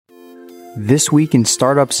This Week in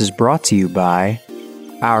Startups is brought to you by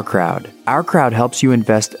OurCrowd. OurCrowd helps you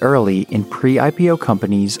invest early in pre-IPO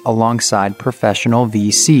companies alongside professional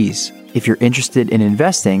VCs. If you're interested in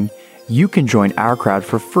investing, you can join OurCrowd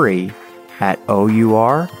for free at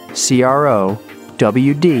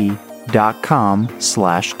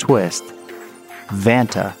OurCrowd.com/twist.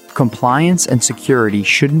 Vanta. Compliance and security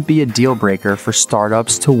shouldn't be a deal breaker for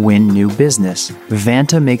startups to win new business.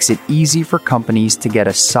 Vanta makes it easy for companies to get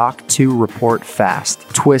a SOC 2 report fast.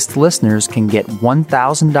 Twist listeners can get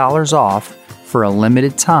 $1,000 off for a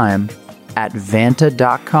limited time at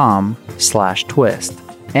vanta.com/twist.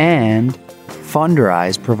 And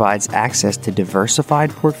Fundrise provides access to diversified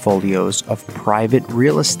portfolios of private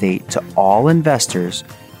real estate to all investors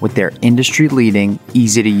with their industry-leading,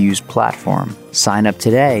 easy-to-use platform. Sign up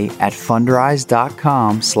today at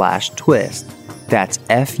fundrise.com/twist. That's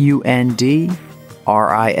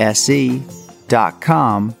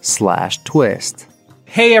FUNDRISE.com/twist.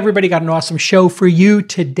 Hey, everybody, got an awesome show for you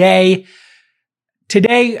today.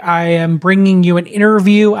 Today, I am bringing you an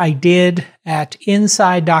interview I did at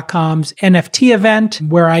Inside.com's NFT event,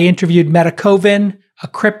 where I interviewed Meta Kovin, a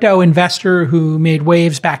crypto investor who made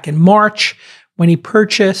waves back in March when he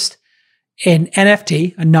purchased an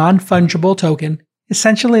NFT, a non-fungible token,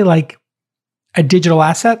 essentially like a digital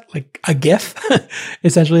asset, like a GIF,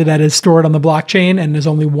 essentially that is stored on the blockchain and is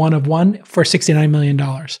only one of one for $69 million.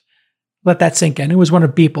 Let that sink in. It was one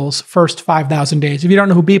of Beeple's first 5,000 days. If you don't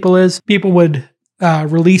know who Beeple is, Beeple would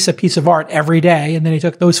release a piece of art every day, and then he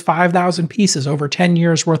took those 5,000 pieces over 10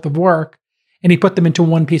 years worth of work, and he put them into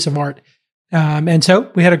one piece of art. And so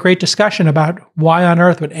we had a great discussion about why on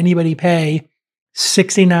earth would anybody pay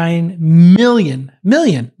 69 million,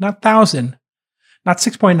 not thousand, not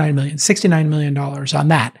 6.9 million, $69 million on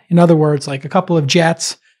that. In other words, like a couple of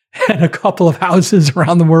jets and a couple of houses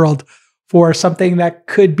around the world for something that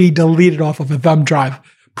could be deleted off of a thumb drive.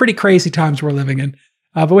 Pretty crazy times we're living in.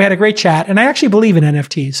 But we had a great chat, and I actually believe in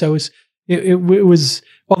NFTs. So it was,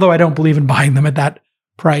 although I don't believe in buying them at that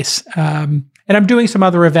price. And I'm doing some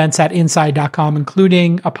other events at Inside.com,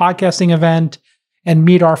 including a podcasting event and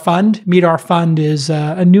Meet Our Fund. Meet Our Fund is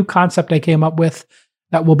a new concept I came up with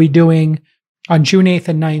that we'll be doing on June 8th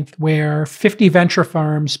and 9th, where 50 venture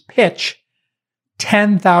firms pitch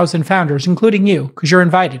 10,000 founders, including you, because you're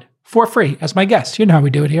invited for free as my guest. You know how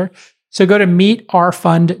we do it here. So go to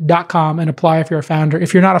meetourfund.com and apply if you're a founder.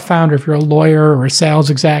 If you're not a founder, if you're a lawyer or a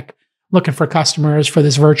sales exec looking for customers for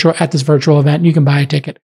this virtual event, you can buy a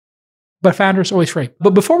ticket. But founders always free.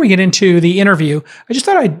 But before we get into the interview, I just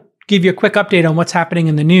thought I'd give you a quick update on what's happening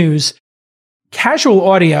in the news. Casual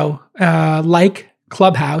audio, like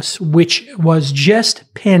Clubhouse, which was just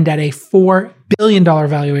pinned at a $4 billion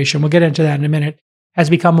valuation, we'll get into that in a minute, has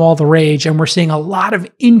become all the rage. And we're seeing a lot of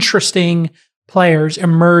interesting players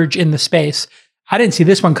emerge in the space. I didn't see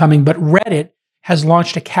this one coming, but Reddit has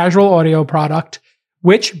launched a casual audio product,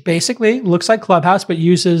 which basically looks like Clubhouse, but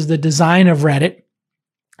uses the design of Reddit.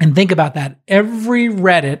 And think about that. Every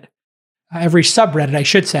subreddit, I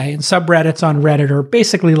should say, and subreddits on Reddit are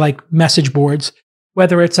basically like message boards,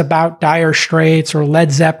 whether it's about Dire Straits or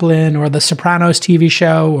Led Zeppelin or the Sopranos TV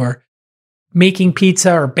show or making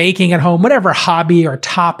pizza or baking at home, whatever hobby or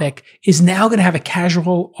topic is now going to have a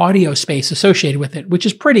casual audio space associated with it, which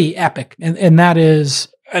is pretty epic. And that is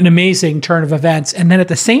an amazing turn of events. And then at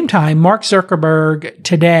the same time, Mark Zuckerberg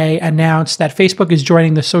today announced that Facebook is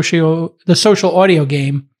joining the social audio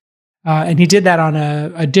game. And he did that on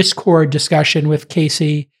a Discord discussion with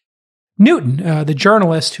Casey Newton, the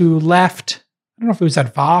journalist who left, I don't know if it was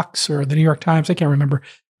at Vox or the New York Times, I can't remember,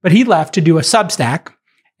 but he left to do a Substack.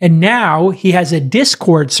 And now he has a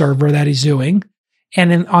Discord server that he's doing.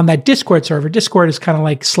 And on that Discord server, Discord is kind of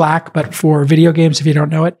like Slack, but for video games, if you don't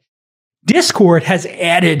know it. Discord has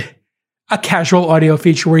added a casual audio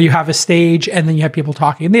feature where you have a stage and then you have people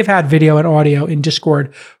talking. And they've had video and audio in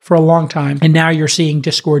Discord for a long time. And now you're seeing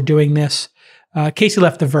Discord doing this. Casey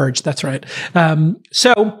left The Verge, that's right.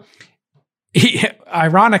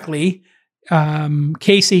 Ironically,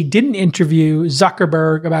 Casey didn't interview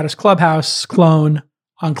Zuckerberg about his Clubhouse clone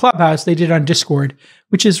on Clubhouse. They did it on Discord,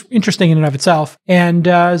 which is interesting in and of itself. And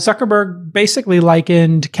Zuckerberg basically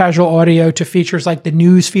likened casual audio to features like the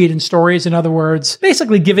news feed and stories. In other words,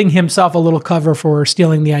 basically giving himself a little cover for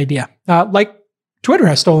stealing the idea. Like Twitter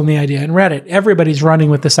has stolen the idea and Reddit. Everybody's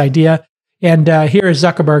running with this idea. And here is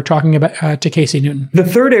Zuckerberg talking about to Casey Newton. The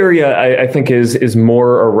third area I think is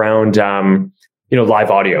more around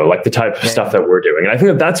live audio, like the type of stuff that we're doing. And I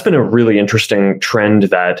think that's been a really interesting trend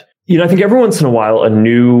that, I think every once in a while, a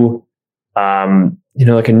new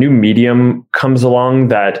like a new medium comes along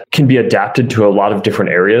that can be adapted to a lot of different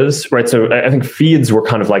areas, right? So I think feeds were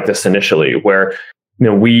kind of like this initially, where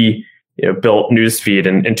we built Newsfeed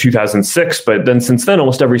in 2006, but then since then,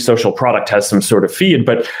 almost every social product has some sort of feed.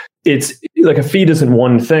 But it's like a feed isn't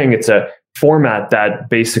one thing; it's a format that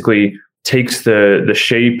basically takes the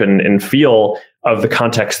shape and feel of the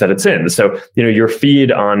context that it's in. So, your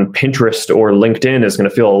feed on Pinterest or LinkedIn is going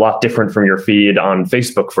to feel a lot different from your feed on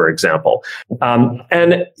Facebook, for example.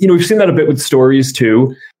 And we've seen that a bit with stories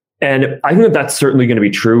too. And I think that that's certainly going to be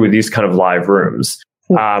true with these kind of live rooms.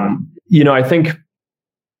 I think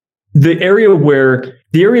the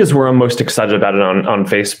areas where I'm most excited about it on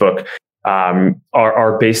Facebook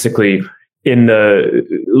are basically in the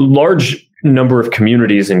large number of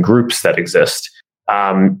communities and groups that exist.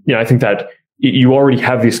 I think that you already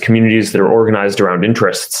have these communities that are organized around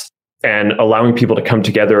interests, and allowing people to come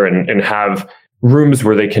together and have rooms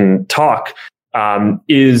where they can talk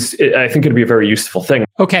is, I think, going to be a very useful thing.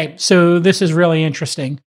 Okay, so this is really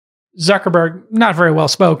interesting. Zuckerberg, not very well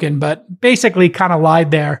spoken, but basically kind of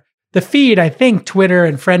lied there. The feed, I think Twitter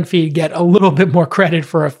and FriendFeed get a little bit more credit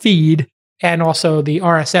for a feed, and also the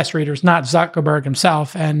RSS readers, not Zuckerberg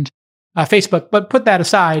himself. And Facebook. But put that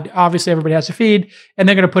aside, obviously everybody has a feed, and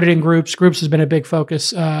they're going to put it in groups. Groups has been a big focus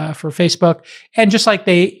for Facebook. And just like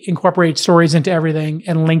they incorporate stories into everything,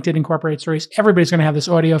 and LinkedIn incorporates stories, everybody's going to have this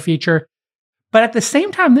audio feature. But at the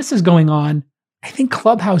same time this is going on, I think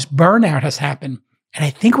Clubhouse burnout has happened. And I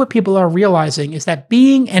think what people are realizing is that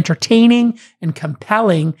being entertaining and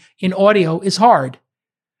compelling in audio is hard.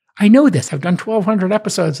 I know this. I've done 1,200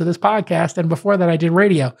 episodes of this podcast, and before that I did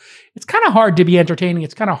radio. It's kind of hard to be entertaining.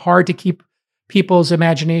 It's kind of hard to keep people's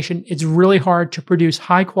imagination. It's really hard to produce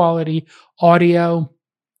high quality audio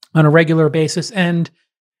on a regular basis. And,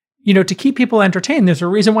 to keep people entertained, there's a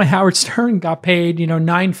reason why Howard Stern got paid,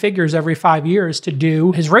 9 figures every 5 years to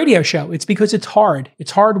do his radio show. It's because it's hard.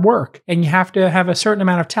 It's hard work, and you have to have a certain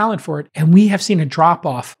amount of talent for it. And we have seen a drop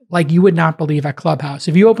off like you would not believe at Clubhouse.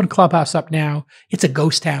 If you open Clubhouse up now, it's a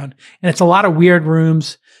ghost town, and it's a lot of weird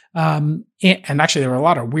rooms. And actually, there were a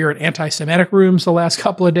lot of weird anti-Semitic rooms the last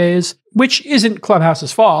couple of days, which isn't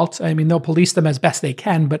Clubhouse's fault. I mean, they'll police them as best they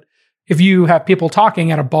can, but if you have people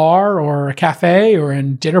talking at a bar or a cafe or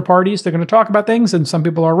in dinner parties, they're going to talk about things. And some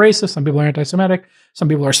people are racist, some people are anti-Semitic, some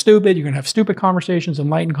people are stupid. You're going to have stupid conversations,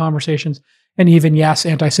 enlightened conversations, and even, yes,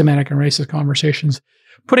 anti-Semitic and racist conversations.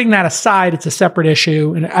 Putting that aside, it's a separate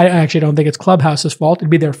issue. And I actually don't think it's Clubhouse's fault. It'd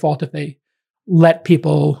be their fault if they let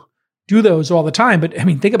people do those all the time. But I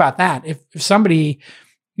mean, think about that. If somebody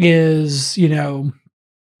is,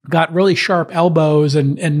 got really sharp elbows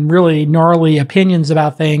and really gnarly opinions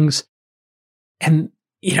about things, and,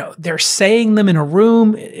 they're saying them in a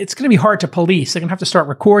room, it's going to be hard to police. They're going to have to start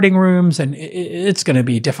recording rooms, and it's going to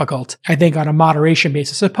be difficult, I think, on a moderation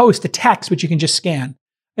basis, as opposed to text, which you can just scan.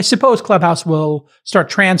 I suppose Clubhouse will start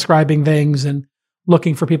transcribing things and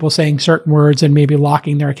looking for people saying certain words and maybe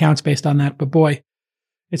locking their accounts based on that. But boy,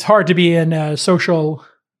 it's hard to be in social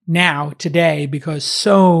now, today, because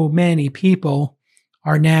so many people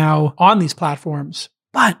are now on these platforms.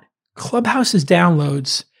 But Clubhouse's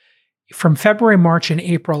downloads from February, March, and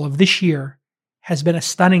April of this year has been a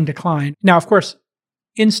stunning decline. Now, of course,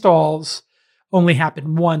 installs only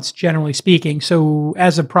happen once, generally speaking. So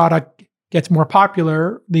as a product gets more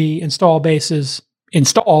popular, the install base is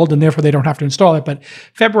installed, and therefore they don't have to install it. But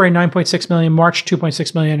February, 9.6 million, March,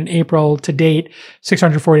 2.6 million, and April to date,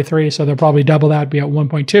 643. So they'll probably double that, be at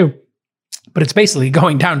 1.2. But it's basically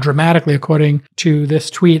going down dramatically, according to this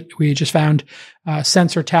tweet we just found.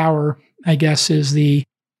 Sensor Tower, I guess,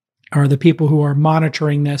 are the people who are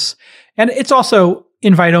monitoring this. And it's also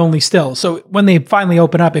invite only still. So when they finally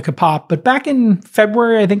open up, it could pop. But back in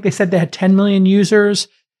February, I think they said they had 10 million users,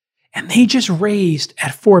 and they just raised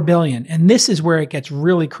at 4 billion. And this is where it gets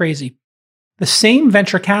really crazy. The same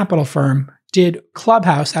venture capital firm did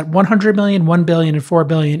Clubhouse at 100 million, 1 billion, and 4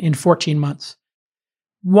 billion in 14 months.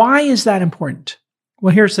 Why is that important?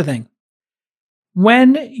 Well, here's the thing.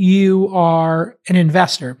 When you are an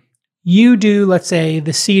investor, you do, let's say,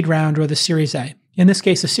 the seed round or the Series A. In this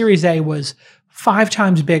case, the Series A was 5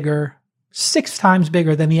 times bigger, 6 times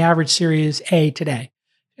bigger than the average Series A today.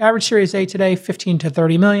 Average Series A today, 15 to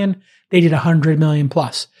 30 million. They did 100 million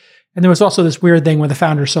plus. And there was also this weird thing where the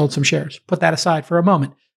founder sold some shares. Put that aside for a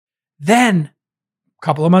moment. Then, a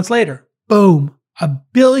couple of months later, boom, $1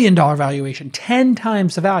 billion valuation, 10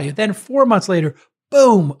 times the value. Then 4 months later,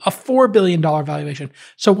 boom, a $4 billion valuation.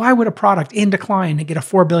 So why would a product in decline get a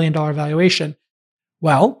 $4 billion valuation?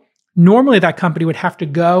 Well, normally that company would have to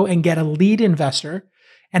go and get a lead investor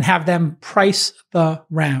and have them price the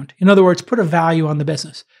round. In other words, put a value on the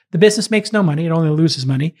business. The business makes no money. It only loses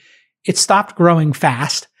money. It stopped growing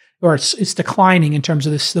fast, or it's declining in terms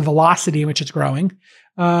of the velocity in which it's growing.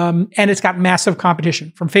 And it's got massive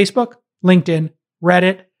competition from Facebook, LinkedIn,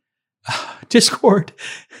 Reddit, Discord.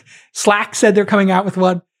 Slack said they're coming out with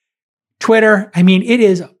one. Twitter. I mean, it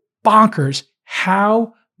is bonkers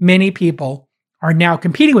how many people are now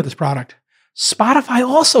competing with this product. Spotify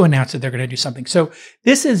also announced that they're going to do something. So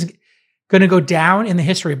this is going to go down in the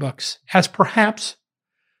history books as perhaps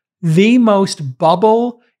the most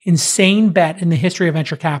bubble, insane bet in the history of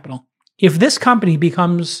venture capital. If this company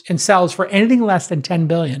becomes and sells for anything less than 10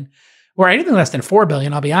 billion or anything less than 4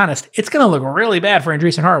 billion, I'll be honest, it's going to look really bad for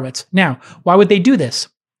Andreessen Horowitz. Now, why would they do this?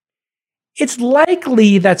 It's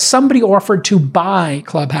likely that somebody offered to buy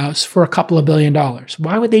Clubhouse for a couple of $1 billion.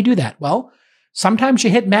 Why would they do that? Well, sometimes you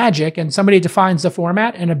hit magic and somebody defines the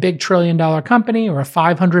format, and a big $1 trillion company or a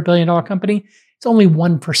 $500 billion company, it's only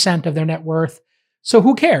 1% of their net worth. So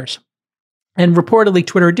who cares? And reportedly,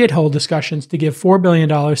 Twitter did hold discussions to give $4 billion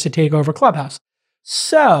to take over Clubhouse.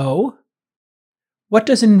 So what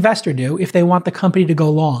does an investor do if they want the company to go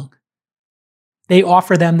long? They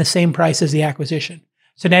offer them the same price as the acquisition.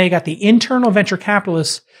 So now you got the internal venture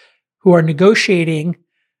capitalists who are negotiating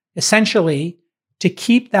essentially to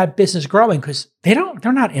keep that business growing, because they're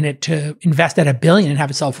not in it to invest at $1 billion and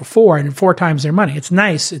have it sell for 4 and 4 times their money. It's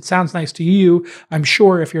nice. It sounds nice to you, I'm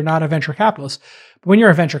sure, if you're not a venture capitalist. But when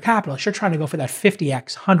you're a venture capitalist, you're trying to go for that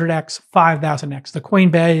 50x, 100x, 5,000x, the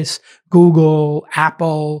Coinbase, Google,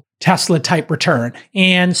 Apple, Tesla type return.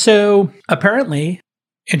 And so apparently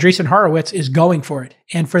Andreessen Horowitz is going for it.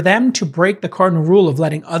 And for them to break the cardinal rule of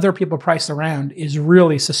letting other people price around is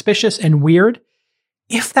really suspicious and weird.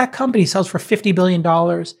 If that company sells for $50 billion,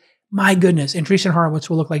 my goodness, Andreessen Horowitz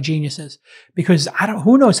will look like geniuses, because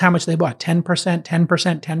who knows how much they bought? 10%,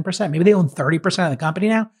 10%, 10%. Maybe they own 30% of the company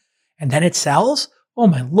now. And then it sells. Oh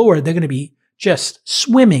my Lord, they're going to be just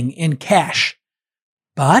swimming in cash.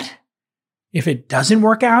 But if it doesn't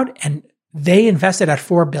work out and they invested at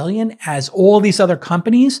 $4 billion as all these other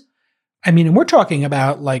companies, I mean, and we're talking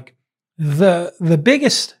about like the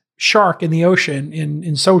biggest shark in the ocean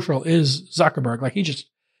in social is Zuckerberg. Like, he just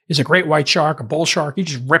is a great white shark, a bull shark. He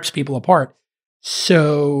just rips people apart.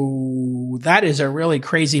 So that is a really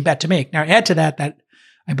crazy bet to make. Now add to that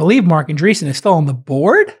I believe Marc Andreessen is still on the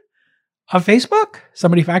board of Facebook.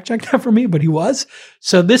 Somebody fact checked that for me, but he was.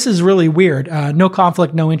 So this is really weird. No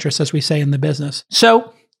conflict, no interest, as we say in the business.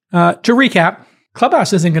 So to recap,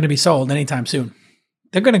 Clubhouse isn't going to be sold anytime soon.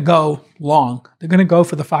 They're going to go long. They're going to go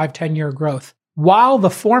for the 5-10 year growth while the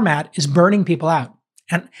format is burning people out.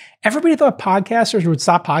 And everybody thought podcasters would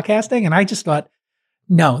stop podcasting. And I just thought,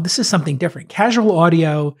 no, this is something different. Casual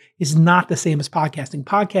audio is not the same as podcasting.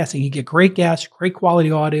 Podcasting, you get great guests, great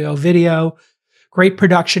quality audio, video, great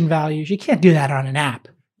production values. You can't do that on an app.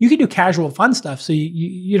 You can do casual fun stuff. So,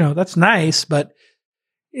 you know, that's nice, but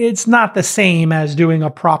it's not the same as doing a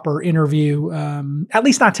proper interview, at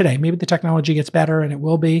least not today. Maybe the technology gets better and it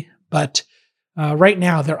will be. But right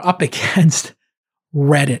now, they're up against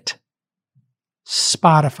Reddit,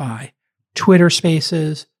 Spotify, Twitter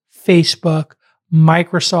Spaces, Facebook,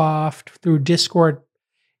 Microsoft through Discord,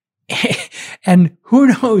 and who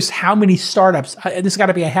knows how many startups. There's got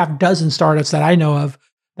to be a half dozen startups that I know of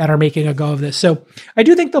that are making a go of this. So I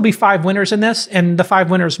do think there'll be 5 winners in this, and the 5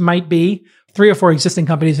 winners might be 3 or 4 existing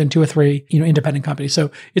companies and 2 or 3, independent companies.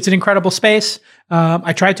 So it's an incredible space.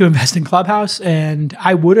 I tried to invest in Clubhouse, and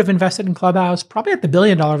I would have invested in Clubhouse probably at the $1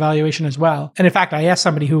 billion valuation as well. And in fact, I asked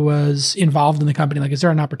somebody who was involved in the company, like, is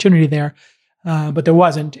there an opportunity there? But there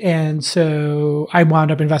wasn't. And so I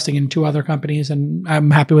wound up investing in 2 other companies, and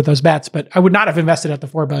I'm happy with those bets. But I would not have invested at the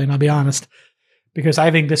 $4 billion, I'll be honest, because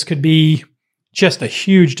I think this could be just a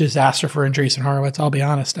huge disaster for Andreessen Horowitz. I'll be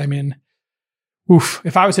honest. I mean,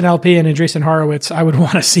 if I was an LP in Andreessen Horowitz, I would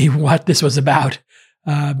want to see what this was about,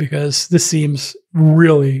 because this seems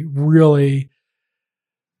really, really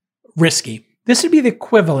risky. This would be the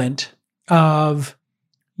equivalent of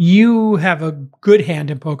you have a good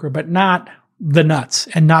hand in poker, but not the nuts,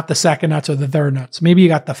 and not the second nuts or the third nuts. Maybe you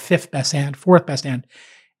got the 5th best hand, 4th best hand.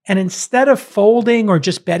 And instead of folding or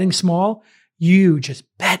just betting small, you just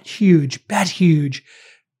bet huge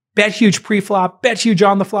pre-flop, bet huge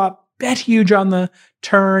on the flop, bet huge on the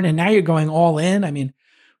turn, and now you're going all in. I mean,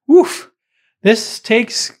 this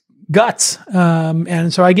takes guts.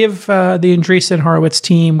 And so I give the Andreessen Horowitz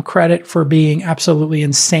team credit for being absolutely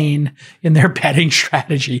insane in their betting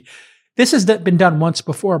strategy. This has been done once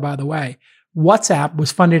before, by the way. WhatsApp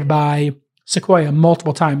was funded by Sequoia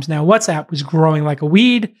multiple times. Now, WhatsApp was growing like a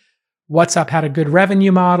weed. WhatsApp had a good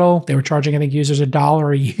revenue model. They were charging, I think, users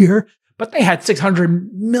 $1 a year. but they had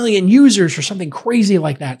 600 million users or something crazy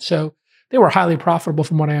like that. So they were highly profitable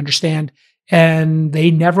from what I understand. And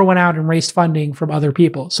they never went out and raised funding from other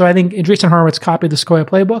people. So I think Andreessen Horowitz copied the Sequoia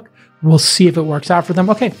playbook. We'll see if it works out for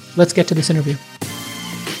them. Okay, let's get to this interview.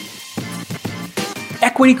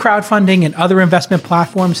 Equity crowdfunding and other investment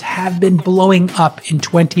platforms have been blowing up in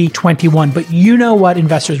 2021. But you know what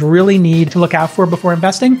investors really need to look out for before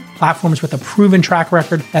investing? Platforms with a proven track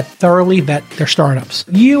record that thoroughly vet their startups.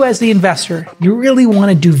 You as the investor, you really want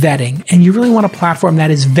to do vetting, and you really want a platform that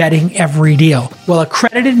is vetting every deal. Well,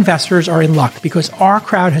 accredited investors are in luck because our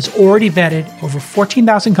crowd has already vetted over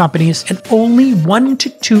 14,000 companies and only 1% to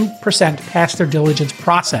 2% pass their diligence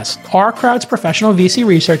process. Our crowd's professional VC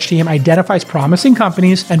research team identifies promising companies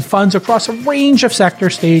and funds across a range of sector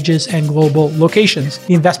stages and global locations.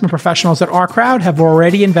 The investment professionals at our crowd have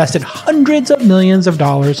already invested hundreds of millions of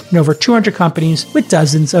dollars in over 200 companies with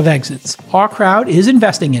dozens of exits. Our crowd is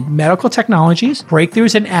investing in medical technologies,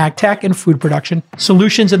 breakthroughs in ag tech and food production,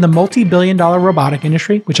 solutions in the multi-billion-dollar robotic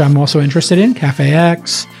industry, which I'm also interested in,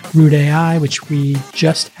 CafeX, Root AI, which we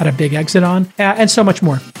just had a big exit on, and so much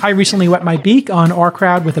more. I recently wet my beak on our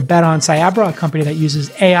crowd with a bet on Cyabra, a company that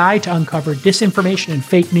uses AI to uncover disinformation and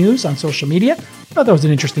fake news on social media. I thought that was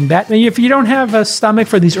an interesting bet. And if you don't have a stomach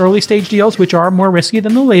for these early stage deals, which are more risky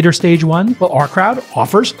than the later stage ones, well, our crowd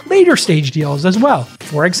offers later stage deals as well.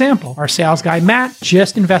 For example, our sales guy, Matt,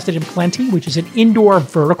 just invested in Plenty, which is an indoor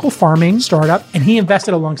vertical farming startup, and he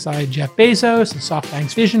invested alongside Jeff Bezos and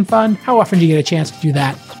SoftBank's Vision Fund. How often do you get a chance to do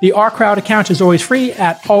that? The Our Crowd account is always free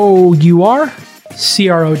at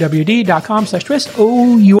OURCROWD.com/twist,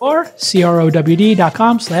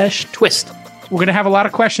 OURCROWD.com/twist. We're going to have a lot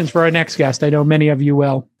of questions for our next guest. I know many of you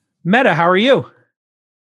will. Meta, how are you?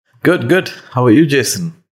 Good. How are you,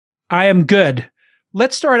 Jason? I am good.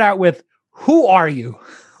 Let's start out with, who are you?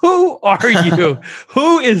 Who are you?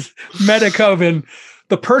 Who is Meta Koven,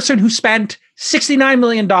 the person who spent $69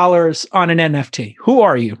 million on an NFT? Who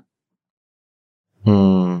are you?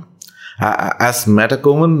 As Meta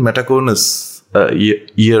Koven is a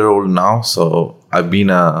year old now. So I've been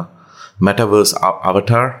a metaverse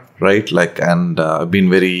avatar, right? And I've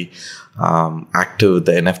been very active with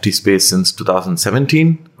the NFT space since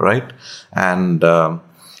 2017, right? And I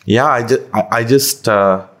just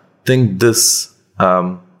think this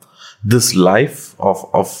life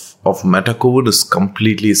of Meta Koven is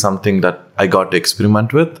completely something that I got to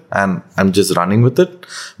experiment with, and I'm just running with it.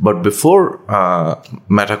 But before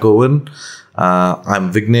Meta Koven,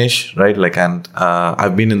 I'm Vignesh, right?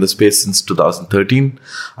 I've been in the space since 2013.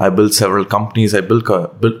 I built several companies. I built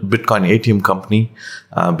Bitcoin ATM company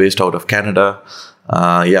based out of Canada.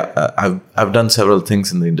 I've done several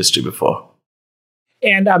things in the industry before.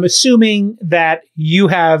 And I'm assuming that you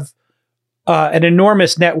have an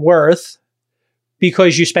enormous net worth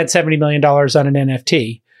because you spent $70 million on an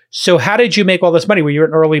NFT. So how did you make all this money? Were you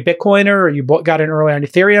an early Bitcoiner, or you got in early on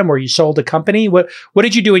Ethereum, or you sold a company? What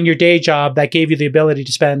did you do in your day job that gave you the ability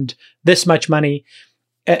to spend this much money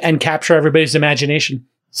and capture everybody's imagination?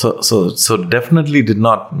 So definitely did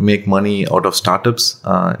not make money out of startups.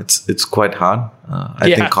 It's quite hard.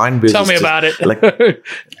 I think Coinbase. Tell me about it.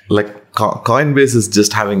 Coinbase is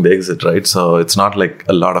just having the exit, right? So it's not like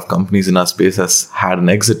a lot of companies in our space has had an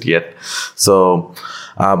exit yet. So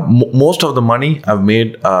most of the money I've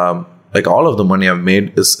made, all of the money I've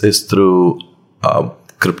made is through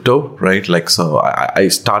crypto, right? So I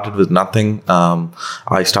started with nothing.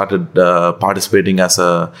 I started participating as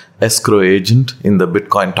a escrow agent in the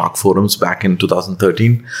Bitcoin talk forums back in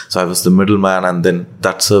 2013. So I was the middleman, and then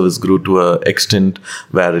that service grew to an extent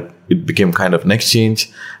where it became kind of an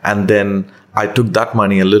exchange. And then I took that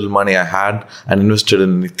money, a little money I had, and invested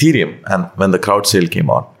in Ethereum. And when the crowd sale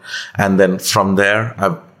came on, and then from there,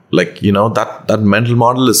 I've that mental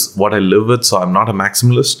model is what I live with. So I'm not a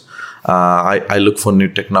maximalist. I look for new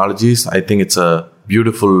technologies. I think it's a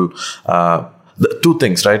beautiful, two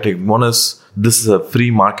things, right? One is, this is a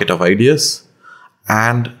free market of ideas,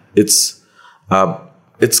 and it's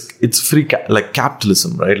free, like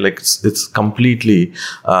capitalism, right? It's completely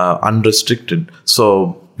unrestricted.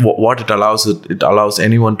 So what it allows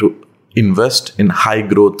anyone to invest in high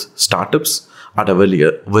growth startups at a very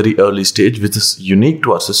early stage, which is unique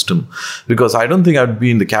to our system. Because I don't think I'd be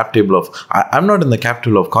in the cap table of, I'm not in the cap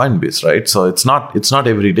table of Coinbase, right? So it's not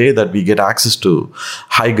every day that we get access to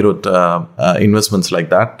high growth investments like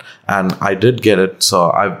that. And I did get it. So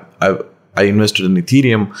I invested in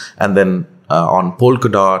Ethereum, and then on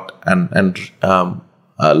Polkadot, and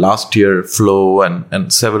last year Flow,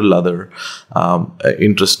 and several other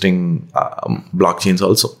interesting blockchains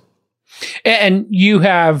also. And you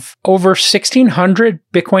have over 1,600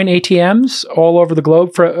 Bitcoin ATMs all over the globe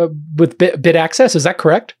with BitAccess. Is that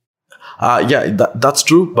correct? That's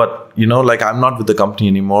true. But, like I'm not with the company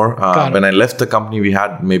anymore. When I left the company, we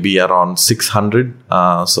had maybe around 600.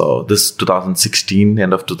 So this 2016,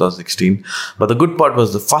 end of 2016. But the good part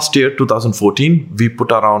was the first year, 2014, we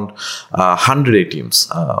put around 100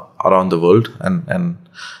 ATMs around the world. And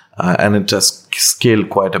it has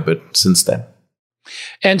scaled quite a bit since then.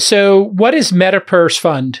 And so what is MetaPurse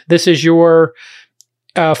Fund? This is your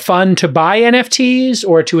fund to buy NFTs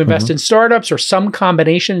or to invest in startups or some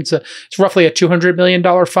combination. It's roughly a $200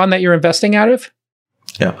 million fund that you're investing out of?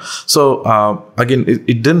 Yeah. So again,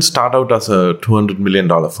 it didn't start out as a $200 million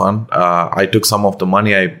fund. I took some of the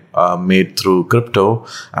money I made through crypto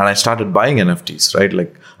and I started buying NFTs, right?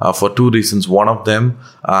 Like for two reasons. One of them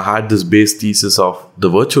had this base thesis of the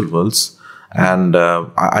virtual worlds. And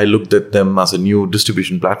I looked at them as a new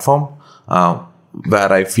distribution platform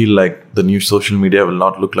where I feel like the new social media will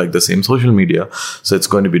not look like the same social media. So it's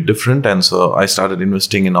going to be different. And so I started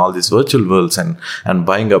investing in all these virtual worlds and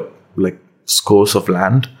buying up like scores of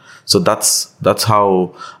land. So that's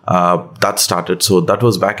how that started. So that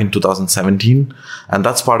was back in 2017, and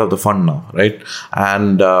that's part of the fund now, right?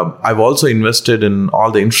 And I've also invested in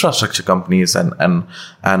all the infrastructure companies and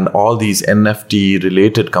all these NFT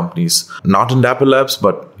related companies, not in Dapper Labs,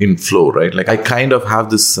 but in Flow, right? Like I kind of have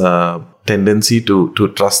this tendency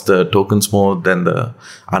to trust the tokens more than the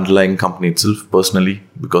underlying company itself personally,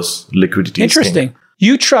 because liquidity is interesting. king.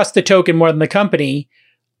 You trust the token more than the company.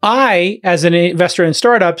 I, as an investor in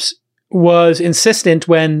startups, was insistent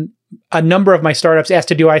when a number of my startups asked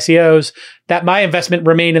to do ICOs that my investment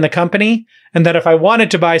remain in the company, and that if I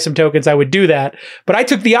wanted to buy some tokens, I would do that. But I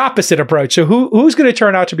took the opposite approach. So who's going to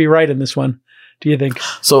turn out to be right in this one, do you think?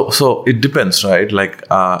 So it depends, right? Like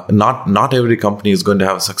not every company is going to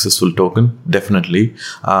have a successful token, definitely.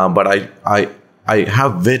 But I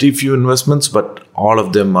have very few investments, but all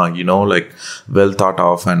of them are, like well thought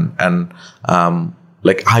of and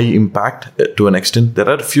like high impact to an extent. There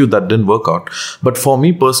are a few that didn't work out. But for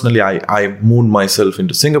me personally, I moved myself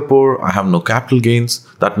into Singapore. I have no capital gains.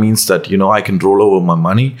 That means that, I can roll over my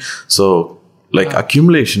money. So like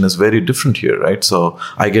accumulation is very different here, right? So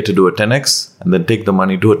I get to do a 10x and then take the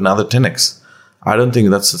money, do another 10x. I don't think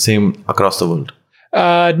that's the same across the world.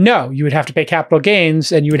 No, you would have to pay capital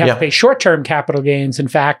gains, and you would have to pay short-term capital gains, in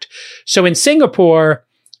fact. So in Singapore,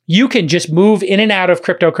 you can just move in and out of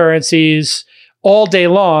cryptocurrencies all day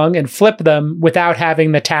long and flip them without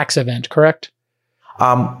having the tax event, correct?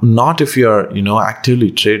 Not if you're, actively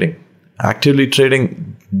trading. Actively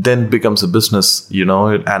trading then becomes a business,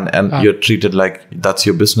 and you're treated like that's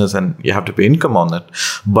your business and you have to pay income on it.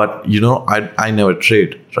 But, I never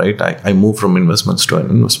trade, right? I move from investments to an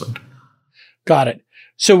investment. Got it.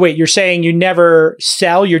 So wait, you're saying you never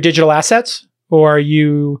sell your digital assets, or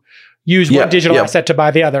you use one digital asset to buy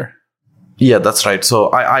the other? Yeah, that's right.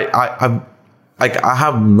 So I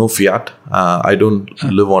have no fiat. I don't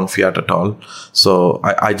live on fiat at all. So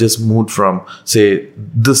I just moved from, say,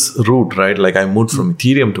 this route, right? Like I moved from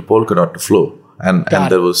Ethereum to Polkadot to Flow, and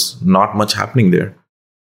there was not much happening there.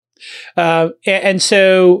 And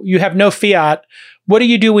so you have no fiat. What do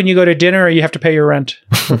you do when you go to dinner or you have to pay your rent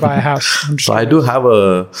or buy a house? So I do have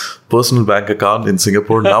a personal bank account in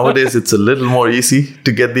Singapore. Nowadays, it's a little more easy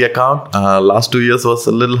to get the account. Last 2 years was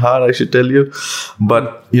a little hard, I should tell you.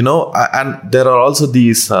 But, and there are also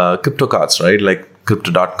these crypto cards, right? Like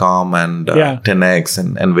Crypto.com and 10x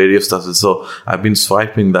and various stuff. So I've been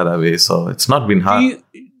swiping that away. So it's not been hard.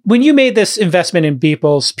 When you made this investment in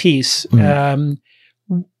Beeple's piece,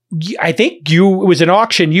 I think it was an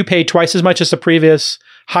auction. You paid twice as much as the previous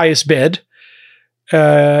highest bid.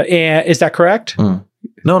 And is that correct?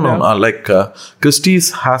 No. Like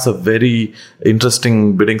Christie's has a very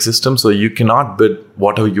interesting bidding system. So you cannot bid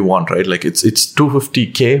whatever you want, right? Like it's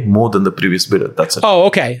 $250K more than the previous bidder. That's it. Oh,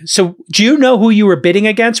 okay. So do you know who you were bidding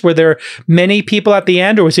against? Were there many people at the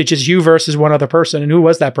end, or was it just you versus one other person? And who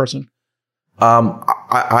was that person?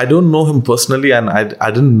 I don't know him personally, and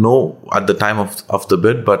I didn't know at the time of the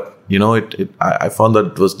bid, but I found that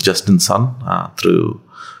it was Justin Sun through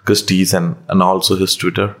Christie's and also his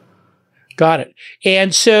Twitter. Got it.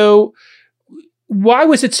 And so why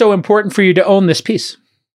was it so important for you to own this piece?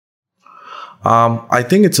 I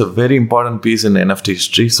think it's a very important piece in NFT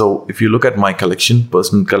history. So if you look at my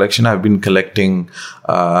personal collection, I've been collecting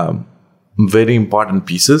very important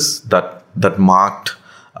pieces that marked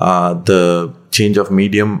the change of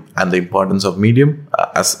medium and the importance of medium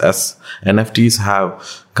as NFTs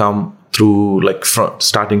have come through like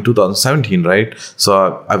starting 2017, right?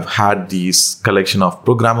 So I've had these collection of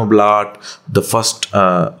programmable art, the first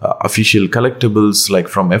official collectibles like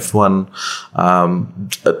from F1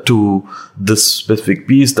 to this specific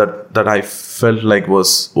piece that I felt like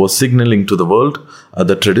was signaling to the world,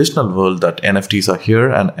 the traditional world, that NFTs are here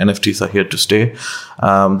and NFTs are here to stay.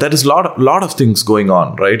 There is a lot of things going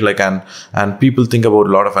on, right? Like and people think about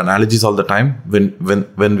a lot of analogies all the time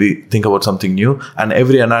when we think about something new, and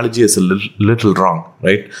every analogy is a little wrong,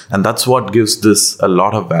 right? And that's what gives this a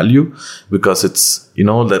lot of value, because it's,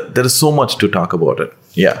 that there is so much to talk about it.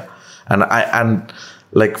 Yeah. And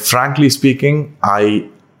like, frankly speaking, I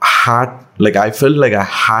felt like I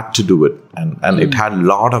had to do it, and it had a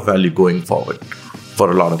lot of value going forward for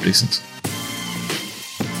a lot of reasons.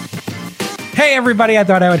 Hey, everybody. I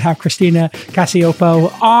thought I would have Christina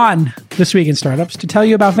Cacioppo on This Week in Startups to tell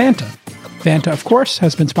you about Vanta. Vanta, of course,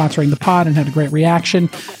 has been sponsoring the pod and had a great reaction.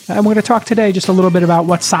 And we're going to talk today just a little bit about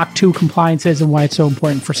what SOC 2 compliance is and why it's so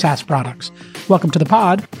important for SaaS products. Welcome to the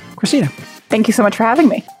pod, Christina. Thank you so much for having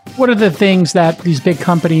me. What are the things that these big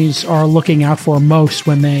companies are looking out for most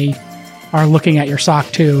when they are looking at your SOC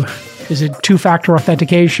 2? Is it two-factor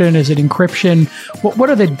authentication? Is it encryption? What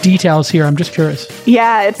are the details here? I'm just curious.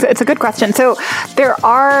 Yeah, it's a good question. So there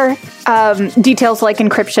are details like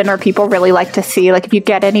encryption, or people really like to see, like if you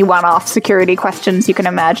get any one-off security questions, you can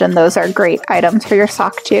imagine those are great items for your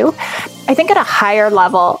SOC 2. I think at a higher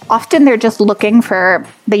level, often they're just looking for,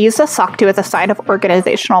 they use the SOC 2 as a sign of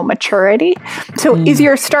organizational maturity. So is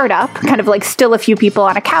your startup kind of like still a few people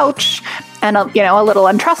on a couch and a little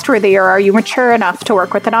untrustworthy, or are you mature enough to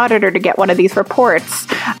work with an auditor to get one of these reports?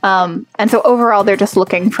 And so overall, they're just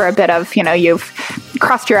looking for a bit of, you've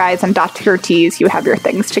crossed your I's and dotted your T's, you have your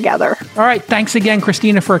things together. All right. Thanks again,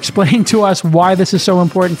 Christina, for explaining to us why this is so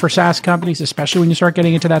important for SaaS companies, especially when you start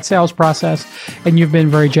getting into that sales process. And you've been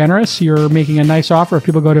very generous. You're making a nice offer. If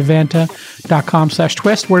people go to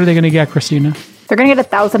vanta.com/twist, what are they going to get, Christina? They're going to get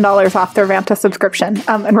 $1,000 off their Vanta subscription.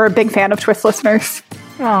 And we're a big fan of Twist listeners.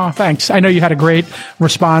 Oh, thanks. I know you had a great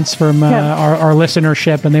response from our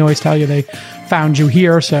listenership, and they always tell you they found you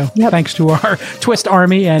here. So thanks to our Twist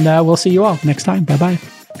Army, and we'll see you all next time. Bye-bye.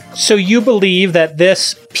 So you believe that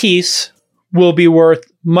this piece will be worth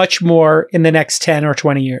much more in the next 10 or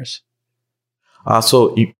 20 years?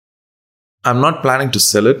 I'm not planning to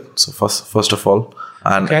sell it. So first of all,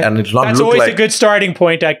 and it's not. That's always a good starting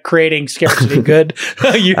point at creating scarcity. Good.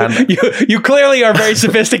 You clearly are very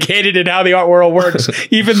sophisticated in how the art world works,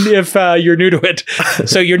 even if you're new to it.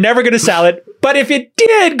 So you're never going to sell it. But if it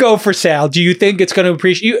did go for sale, do you think it's going to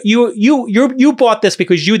appreciate? You bought this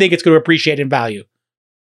because you think it's going to appreciate in value.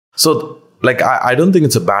 So, like, I don't think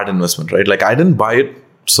it's a bad investment, right? Like, I didn't buy it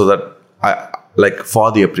so that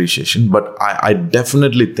for the appreciation, but I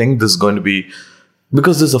definitely think this is going to be,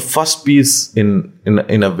 because there's a first piece in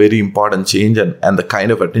a very important change, and the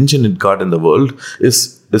kind of attention it got in the world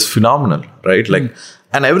is phenomenal, right? Like,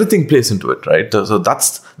 and everything plays into it, right? So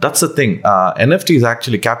that's the thing. NFTs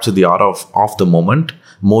actually capture the aura of the moment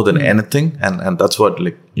more than anything, and that's what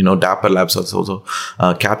Dapper Labs has also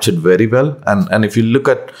captured very well. And if you look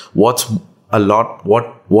at what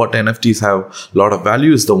NFTs have a lot of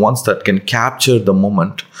value is the ones that can capture the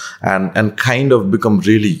moment and kind of become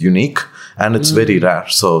really unique, and it's very rare.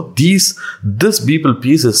 So this Beeple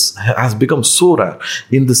piece has become so rare.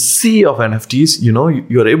 In the sea of NFTs,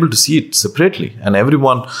 you're able to see it separately, and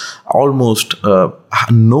everyone almost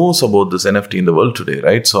knows about this NFT in the world today,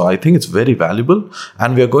 right? So I think it's very valuable,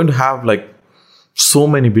 and we are going to have like so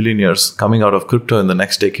many billionaires coming out of crypto in the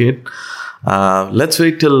next decade. Let's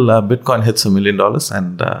wait till Bitcoin hits $1 million,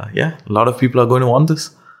 and a lot of people are going to want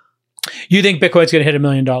this. You think Bitcoin's going to hit $1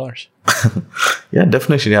 million? Yeah,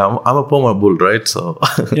 definitely. Yeah, I'm a perma bull, right? So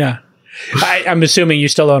yeah, I'm assuming you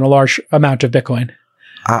still own a large amount of Bitcoin.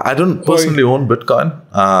 I don't personally own Bitcoin.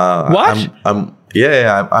 What?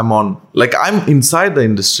 I'm on, like, I'm inside the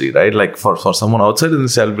industry, right? Like for someone outside the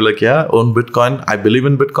industry, I'll be like, own Bitcoin. I believe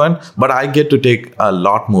in Bitcoin, but I get to take a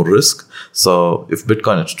lot more risk. So if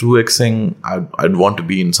Bitcoin is 2xing, I'd want to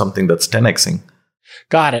be in something that's 10xing.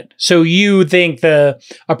 Got it. So you think the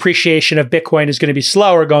appreciation of Bitcoin is going to be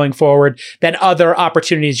slower going forward than other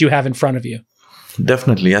opportunities you have in front of you?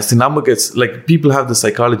 Definitely. As the number gets, like, people have the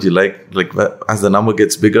psychology, like as the number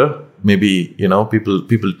gets bigger, maybe,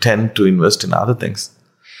 people tend to invest in other things.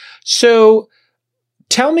 So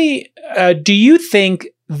tell me, do you think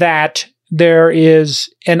that there is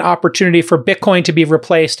an opportunity for Bitcoin to be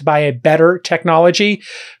replaced by a better technology?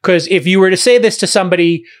 Because if you were to say this to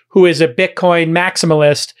somebody who is a Bitcoin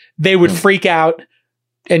maximalist, they would freak out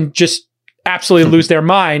and just absolutely lose their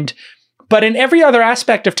mind. But in every other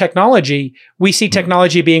aspect of technology, we see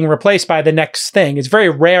technology being replaced by the next thing. It's very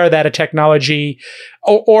rare that a technology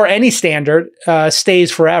or any standard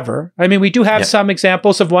stays forever. I mean, we do have some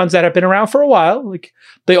examples of ones that have been around for a while, like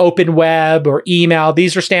the open web or email.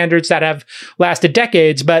 These are standards that have lasted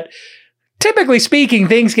decades, but typically speaking,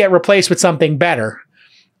 things get replaced with something better.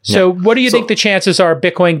 So what do you think the chances are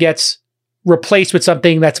Bitcoin gets replaced with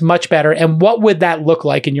something that's much better? And what would that look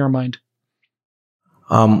like in your mind?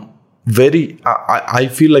 I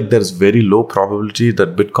feel like there's very low probability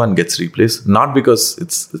that Bitcoin gets replaced, not because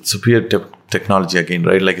it's superior technology again,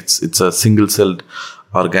 right? Like it's a single-celled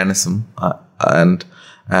organism, and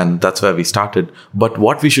that's where we started. But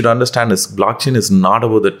what we should understand is blockchain is not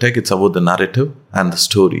about the tech; it's about the narrative and the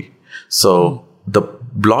story. So the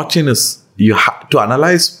blockchain is, you have to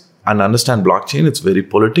analyze and understand blockchain. It's very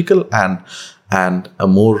political and a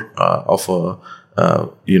more of a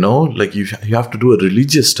like you have to do a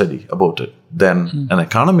religious study about it than an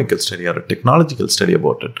economical study or a technological study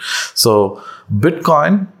about it. So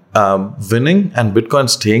Bitcoin winning and Bitcoin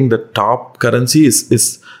staying the top currency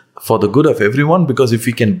is for the good of everyone, because if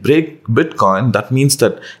we can break Bitcoin, that means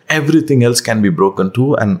that everything else can be broken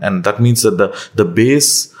too, and that means that the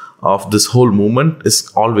base of this whole movement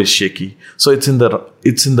is always shaky. So it's in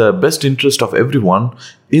the best interest of everyone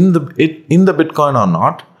in the Bitcoin or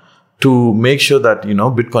not, to make sure that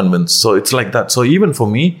Bitcoin wins. So it's like that. So even for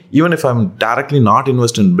me, even if I'm directly not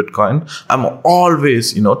invested in Bitcoin, I'm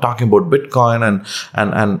always talking about Bitcoin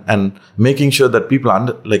and making sure that people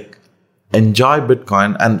enjoy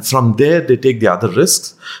Bitcoin, and from there they take the other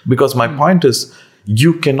risks. Because my point is,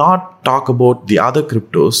 you cannot talk about the other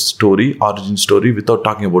crypto story, origin story, without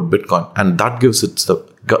talking about Bitcoin, and that gives it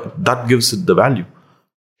the value.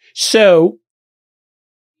 So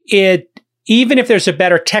even if there's a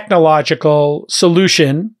better technological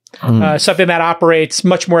solution, something that operates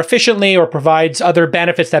much more efficiently or provides other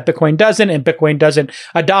benefits that Bitcoin doesn't, and Bitcoin doesn't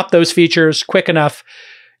adopt those features quick enough,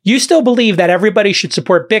 you still believe that everybody should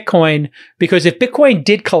support Bitcoin, because if Bitcoin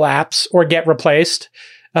did collapse or get replaced,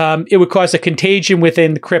 it would cause a contagion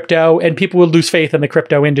within the crypto, and people would lose faith in the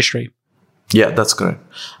crypto industry. Yeah, that's correct.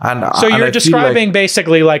 So you're describing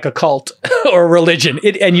basically like a cult or religion.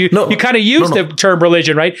 You kind of use the term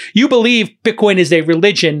religion, right? You believe Bitcoin is a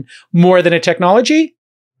religion more than a technology?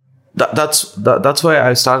 That's why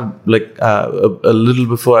I started a little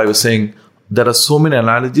before. I was saying there are so many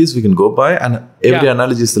analogies we can go by, and every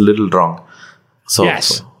analogy is a little wrong. So,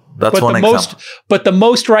 yes. That's one example. But the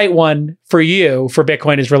most right one for you for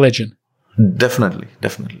Bitcoin is religion. Definitely.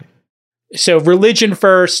 So religion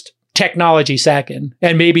first, technology second,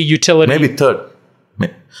 and maybe utility. Maybe third.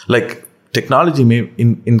 Like technology, may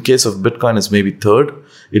in case of Bitcoin, is maybe third.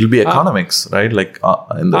 It'll be economics, right?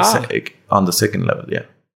 On the second level, yeah.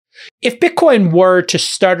 If Bitcoin were to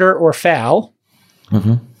stutter or fail,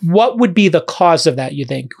 what would be the cause of that, you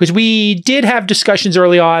think? Because we did have discussions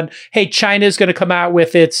early on. Hey, China is going to come out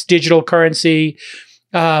with its digital currency.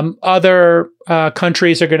 Other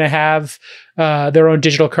countries are going to have their own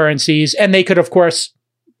digital currencies, and they could, of course,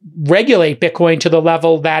 regulate Bitcoin to the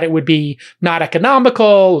level that it would be not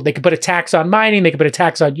economical. They could put a tax on mining. They could put a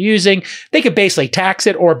tax on using. They could basically tax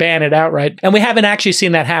it or ban it outright. And we haven't actually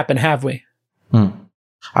seen that happen, have we?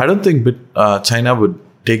 I don't think China would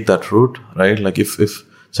take that route, right? Like if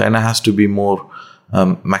China has to be more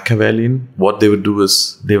Machiavellian, what they would do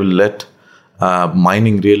is they will let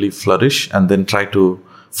mining really flourish and then try to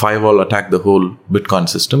firewall attack the whole Bitcoin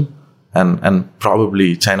system. And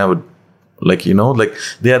probably China would,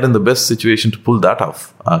 they are in the best situation to pull that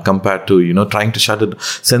off compared to, trying to shut it,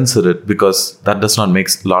 censor it, because that does not make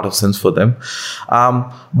a lot of sense for them.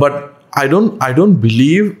 But I don't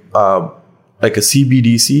believe a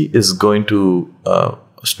CBDC is going to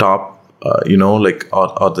stop, or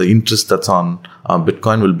the interest that's on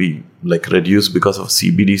Bitcoin will be reduced because of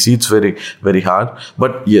CBDC. It's very, very hard.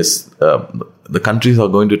 But yes, the countries are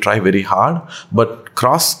going to try very hard, but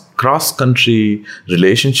cross-country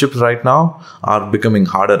relationships right now are becoming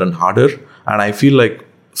harder and harder. And I feel like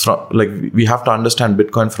we have to understand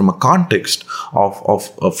Bitcoin from a context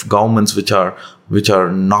of governments which are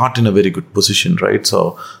not in a very good position, right?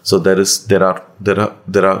 So there are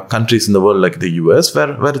countries in the world like the US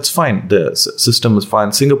where it's fine, the system is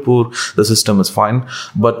fine. Singapore, the system is fine,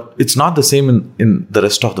 but it's not the same in the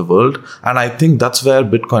rest of the world. And I think that's where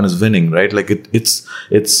Bitcoin is winning, right?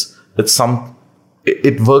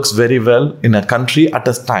 It works very well in a country at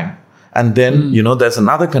a time. And then, there's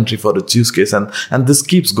another country for its use case, and this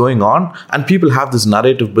keeps going on, and people have this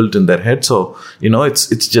narrative built in their head. So,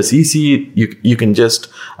 it's just easy. You can just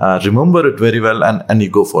remember it very well and you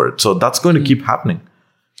go for it. So that's going to keep happening.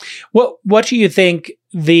 What do you think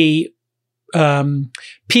the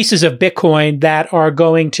pieces of Bitcoin that are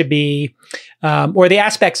going to be, or the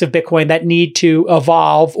aspects of Bitcoin that need to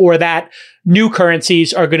evolve, or that new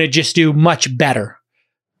currencies are going to just do much better?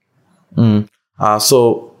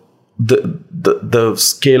 So the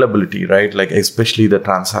scalability, right? Like especially the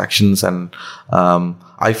transactions, and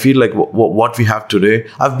I feel like what we have today.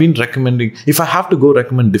 I've been recommending, if I have to go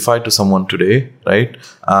recommend DeFi to someone today, right?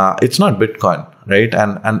 It's not Bitcoin, right?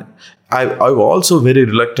 And I'm also very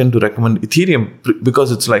reluctant to recommend Ethereum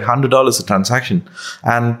because it's like $100 a transaction,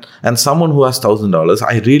 and someone who has $1,000,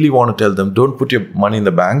 I really want to tell them, don't put your money in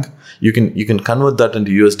the bank. You can convert that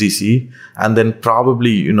into USDC, and then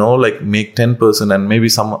probably like make 10% and maybe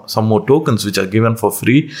some more tokens which are given for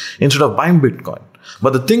free instead of buying Bitcoin.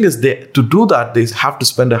 But the thing is, to do that, they have to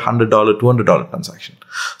spend $100, $200 transaction.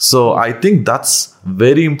 So I think that's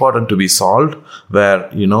very important to be solved, where,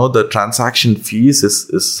 the transaction fees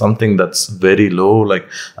is something that's very low, like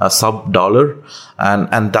a sub dollar.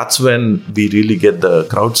 And that's when we really get the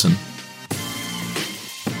crowds in.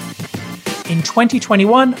 In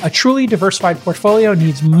 2021, a truly diversified portfolio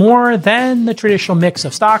needs more than the traditional mix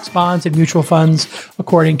of stocks, bonds, and mutual funds,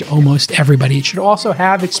 according to almost everybody. It should also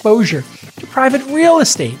have exposure to private real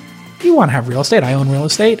estate. You want to have real estate. I own real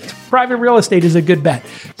estate. Private real estate is a good bet.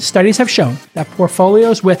 Studies have shown that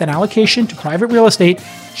portfolios with an allocation to private real estate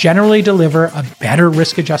generally deliver a better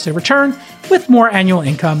risk-adjusted return with more annual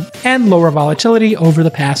income and lower volatility over the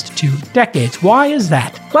past 2 decades. Why is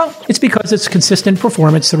that? Well, it's because it's consistent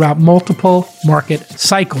performance throughout multiple market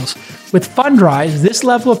cycles. With Fundrise, this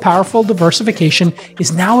level of powerful diversification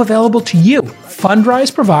is now available to you.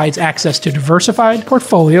 Fundrise provides access to diversified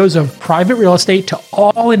portfolios of private real estate to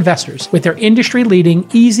all investors with their industry-leading,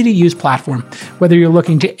 easy-to-use platform. Whether you're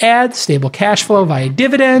looking to add stable cash flow via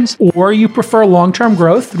dividends or you prefer long-term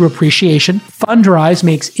growth through appreciation, Fundrise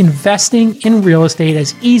makes investing in real estate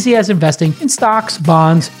as easy as investing in stocks,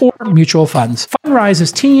 bonds, or mutual funds.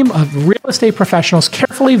 Fundrise's team of real estate professionals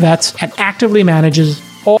carefully vets and actively manages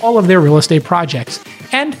all of their real estate projects.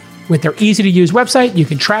 And with their easy-to-use website, you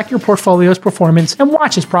can track your portfolio's performance and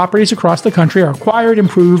watch as properties across the country are acquired,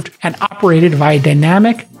 improved, and operated via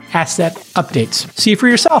dynamic asset updates. See for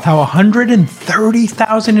yourself how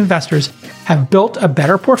 130,000 investors have built a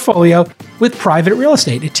better portfolio with private real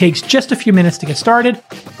estate. It takes just a few minutes to get started.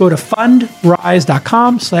 Go to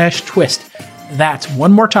fundrise.com/twist. That's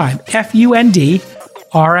one more time,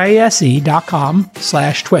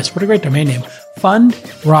 fundrise.com/twist. What a great domain name.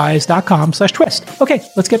 fundrise.com/twist. Okay,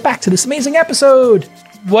 let's get back to this amazing episode.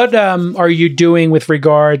 What are you doing with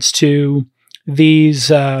regards to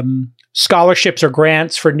these scholarships or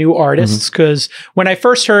grants for new artists? Because when I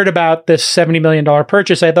first heard about this $70 million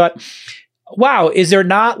purchase, I thought, wow, is there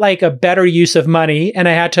not like a better use of money? And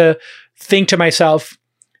I had to think to myself,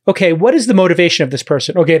 okay, what is the motivation of this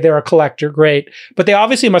person? Okay, they're a collector, great. But they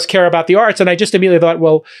obviously must care about the arts. And I just immediately thought,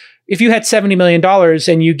 well, if you had $70 million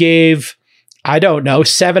and you gave, I don't know,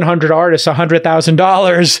 700 artists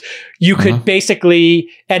 $100,000, you could basically,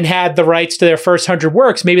 and had the rights to their first 100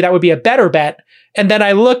 works, maybe that would be a better bet. And then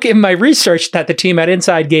I look in my research that the team at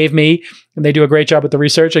Inside gave me, and they do a great job with the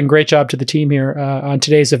research, and great job to the team here on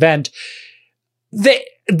today's event.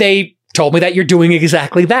 They told me that you're doing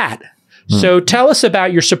exactly that. So tell us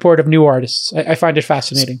about your support of new artists. I find it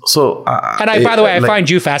fascinating. So, and by the way, I find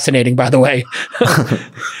you fascinating, by the way.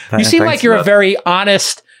 You seem like you're a very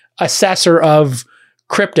honest assessor of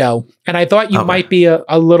crypto. And I thought you might be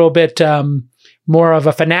a little bit more of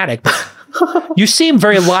a fanatic. You seem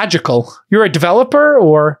very logical. You're a developer,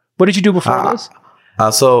 or what did you do before this?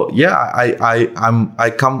 So yeah, I'm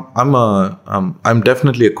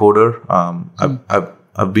definitely a coder.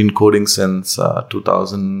 I've been coding since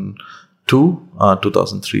 2002,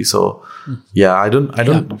 2003. So yeah, I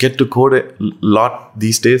don't get to code a lot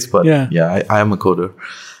these days, but I am a coder.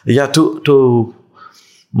 Yeah, to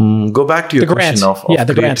go back to your question of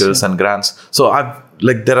creators and grants. So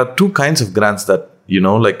there are 2 kinds of grants that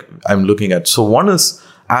I'm looking at. So one is,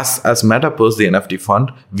 as MetaPurse, the NFT fund,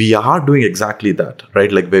 we are doing exactly that,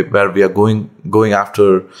 right? Like where we are going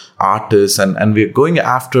after artists and we're going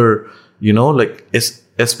after,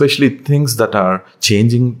 especially things that are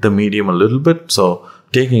changing the medium a little bit. So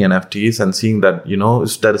taking NFTs and seeing that,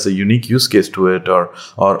 if there is a unique use case to it or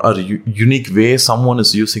a unique way someone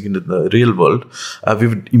is using it in the real world, we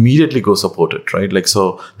would immediately go support it, right? Like,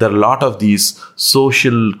 so there are a lot of these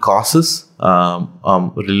social causes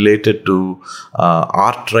related to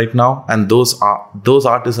art right now, and those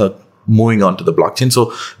artists are moving on to the blockchain.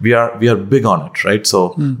 So we are big on it, right?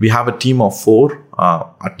 So we have a team of 4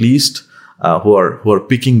 at least who are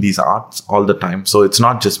picking these arts all the time. So it's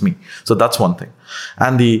not just me. So that's one thing.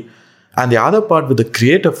 And the And the other part with the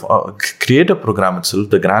creator program itself,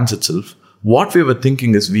 the grants itself, what we were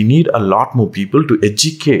thinking is we need a lot more people to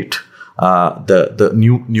educate the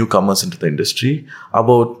newcomers into the industry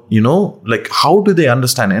about, like how do they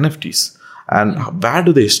understand NFTs and where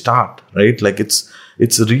do they start, right? Like it's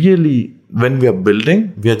really, when we are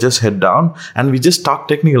building, we are just head down and we just talk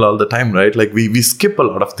technical all the time, right? Like we skip a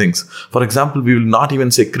lot of things. For example, we will not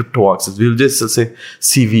even say crypto access. We will just say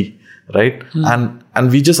CV, right?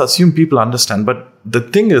 And we just assume people understand. But the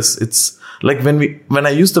thing is, it's like when I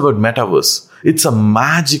use the word metaverse, it's a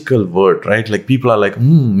magical word, right? Like people are like,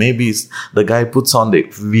 maybe the guy puts on the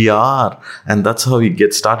VR and that's how he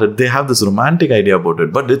gets started. They have this romantic idea about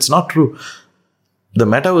it, but it's not true. The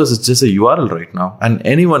metaverse is just a URL right now and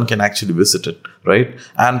anyone can actually visit it, right?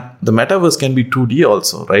 And the metaverse can be 2D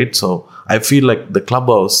also, right? So I feel like the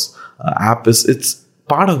Clubhouse app it's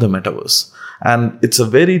part of the metaverse. And it's a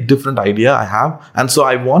very different idea I have. And so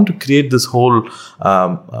I want to create this whole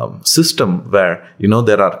system where,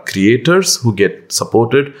 there are creators who get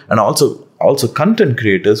supported and also content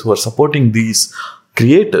creators who are supporting these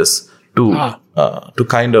creators to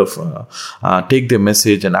kind of take their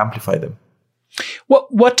message and amplify them.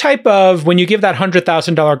 What type of, when you give that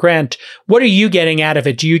 $100,000 grant, what are you getting out of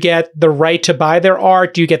it? Do you get the right to buy their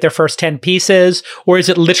art? Do you get their first 10 pieces? Or is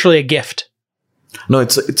it literally a gift? No,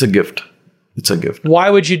 it's a gift. It's a gift. Why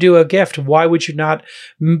would you do a gift? Why would you not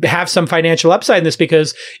have some financial upside in this?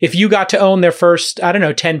 Because if you got to own their first,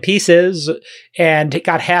 10 pieces and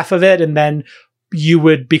got half of it, and then you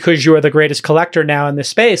would, because you are the greatest collector now in this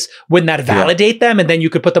space, wouldn't that validate them? And then you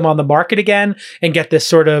could put them on the market again and get this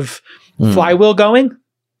sort of flywheel going?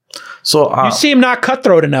 So you seem not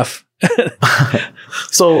cutthroat enough.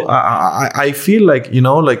 So I feel like,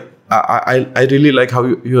 I really like how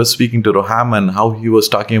you were speaking to Roham and how he was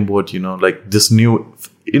talking about, like this new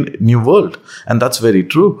world. And that's very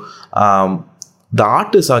true. The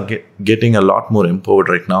artists are getting a lot more empowered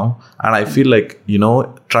right now. And I feel like,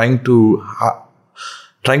 trying to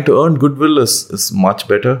earn goodwill is much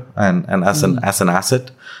better and as an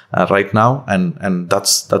asset right now. And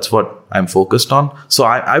that's what I'm focused on. So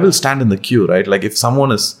I will stand in the queue, right? Like if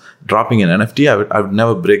someone is dropping an NFT, I would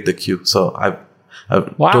never break the queue. So I've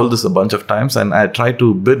told this a bunch of times, and I try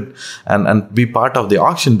to bid and be part of the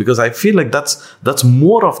auction because I feel like that's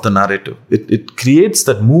more of the narrative. It creates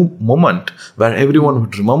that moment where everyone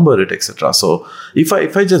would remember it, etc. So if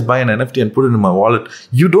I just buy an NFT and put it in my wallet,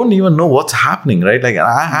 you don't even know what's happening, right? Like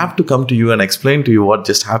I have to come to you and explain to you what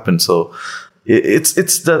just happened. So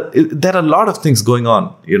there are a lot of things going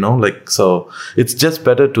on, so it's just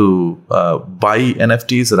better to buy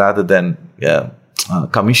NFTs rather than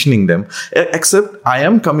commissioning them, except I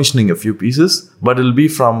am commissioning a few pieces, but it'll be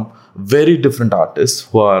from very different artists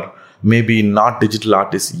who are maybe not digital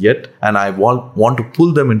artists yet, and I want to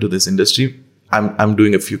pull them into this industry. I'm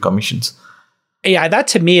doing a few commissions. Yeah, that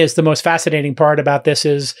to me is the most fascinating part about this,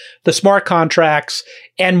 is the smart contracts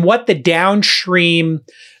and what the downstream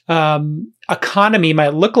economy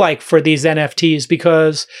might look like for these NFTs,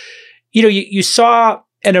 because you saw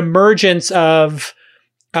an emergence of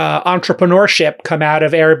entrepreneurship come out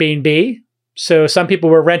of Airbnb. So some people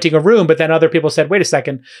were renting a room, but then other people said, wait a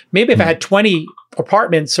second, maybe if I had 20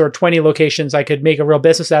 apartments or 20 locations, I could make a real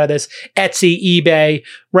business out of this. Etsy, eBay,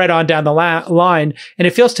 right on down the line. And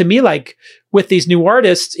it feels to me like with these new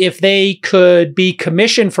artists, if they could be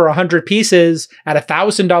commissioned for 100 pieces at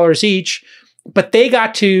 $1,000 each, but they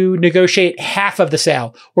got to negotiate half of the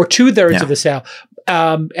sale or 2/3 of the sale.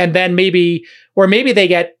 And then maybe they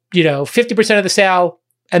get, 50% of the sale,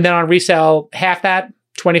 and then on resale, half that,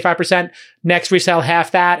 25%, next resale,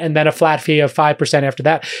 half that, and then a flat fee of 5% after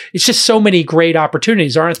that. It's just so many great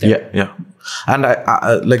opportunities, aren't there? Yeah. And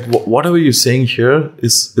I like whatever you're saying here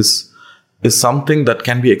is something that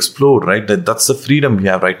can be explored, right? That's the freedom we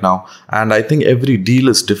have right now. And I think every deal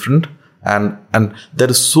is different. And there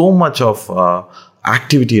is so much of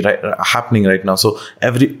activity happening right now. So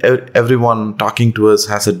everyone talking to us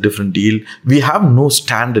has a different deal. We have no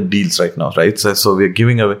standard deals right now, right? So we're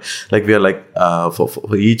giving away, like we are like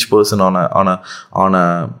for each person on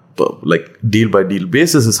a like deal by deal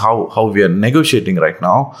basis is how we are negotiating right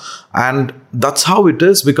now. And that's how it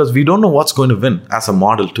is, because we don't know what's going to win as a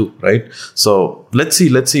model too, right? So let's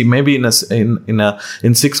see, maybe in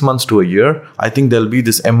 6 months to a year, I think there'll be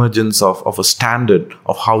this emergence of a standard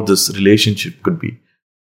of how this relationship could be.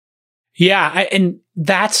 Yeah. And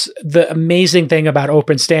that's the amazing thing about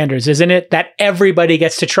open standards, isn't it? That everybody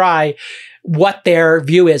gets to try. what their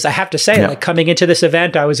view is. I have to say, like coming into this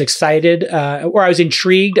event, I was excited or I was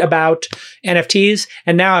intrigued about NFTs.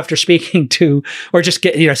 And now after speaking to, or just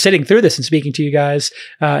sitting through this and speaking to you guys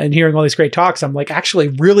and hearing all these great talks, I'm like actually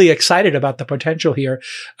really excited about the potential here.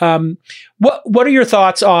 What are your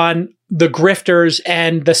thoughts on the grifters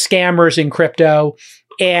and the scammers in crypto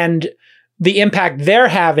and the impact they're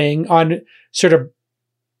having on sort of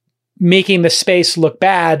making the space look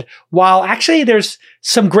bad, while actually there's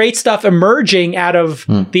some great stuff emerging out of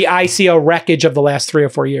the ICO wreckage of the last 3 or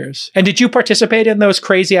 4 years? And did you participate in those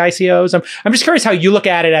crazy ICOs? I'm just curious how you look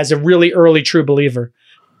at it as a really early true believer.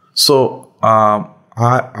 So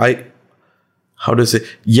I how do I say?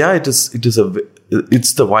 Yeah, it's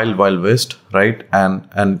the wild west, right?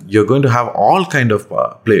 And you're going to have all kind of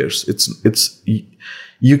players. It's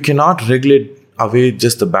you cannot regulate away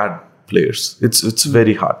just the bad players. It's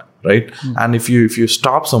very hard. Right. And if you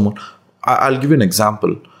stop someone, I'll give you an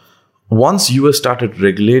example. Once US started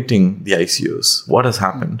regulating the ICOs, what has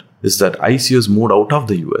happened is that ICOs moved out of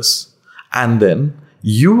the US, and then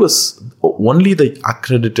US, only the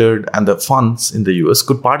accredited and the funds in the US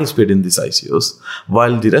could participate in these ICOs,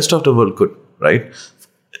 while the rest of the world could, right?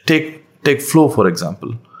 Take Flow, for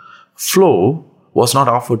example. Flow was not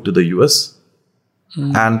offered to the US,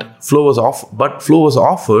 and Flow was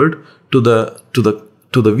offered to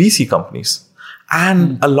the VC companies,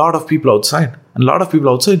 and a lot of people outside. And a lot of people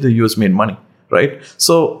outside the US made money, right?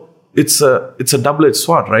 So it's a double-edged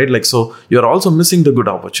sword, right? Like, so you're also missing the good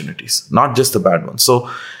opportunities, not just the bad ones. So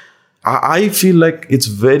I feel like it's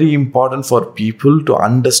very important for people to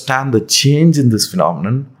understand the change in this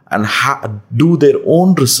phenomenon and do their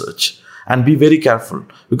own research and be very careful,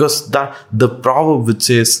 because the proverb which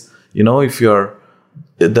says, if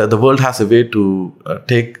the world has a way to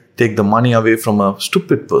take the money away from a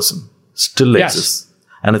stupid person still exists.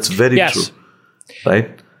 And it's very true.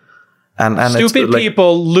 Right? And stupid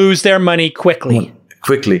people lose their money quickly.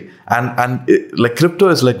 And like crypto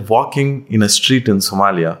is like walking in a street in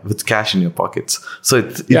Somalia with cash in your pockets. So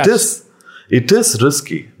it is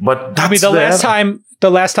risky. But that's the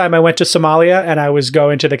last time I went to Somalia and I was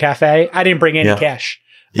going to the cafe, I didn't bring any cash.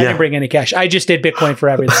 I didn't bring any cash. I just did Bitcoin for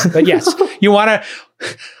everything. But yes, you want to...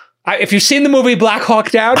 if you've seen the movie Black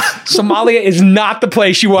Hawk Down, Somalia is not the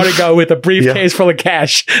place you want to go with a briefcase full of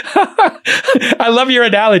cash. I love your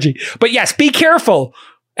analogy. But yes, be careful.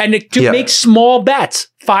 And to make small bets,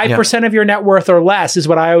 5% of your net worth or less is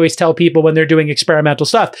what I always tell people when they're doing experimental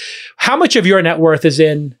stuff. How much of your net worth is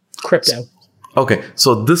in crypto? Okay,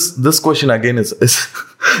 so this question again is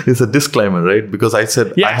a disclaimer, right? Because I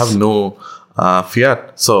said I have no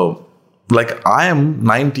fiat. So like I am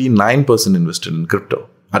 99% invested in crypto.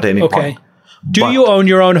 At any point. Do you own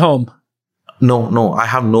your own home? No. I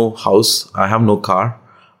have no house. I have no car.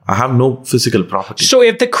 I have no physical property. So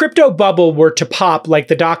if the crypto bubble were to pop like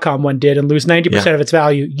the .com one did and lose 90% of its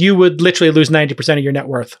value, you would literally lose 90% of your net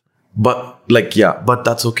worth. But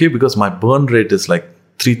that's okay, because my burn rate is like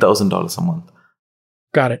 $3,000 a month.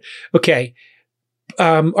 Got it. Okay.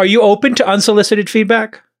 Are you open to unsolicited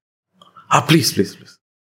feedback? Please.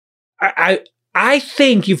 I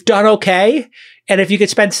think you've done okay. And if you could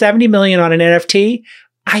spend $70 million on an NFT,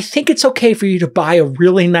 I think it's okay for you to buy a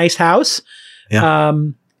really nice house,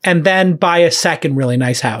 and then buy a second really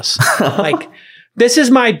nice house. Like, this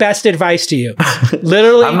is my best advice to you.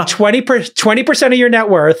 Literally 20% of your net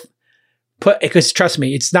worth, because trust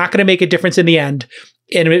me, it's not going to make a difference in the end.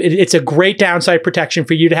 And it's a great downside protection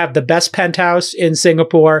for you to have the best penthouse in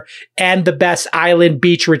Singapore and the best island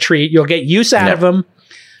beach retreat. You'll get use out of them.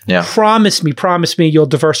 Yeah. Promise me you'll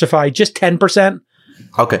diversify just 10%.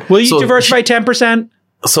 Okay. Will you diversify 10%?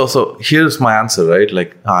 So here's my answer, right?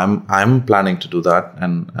 Like I'm planning to do that,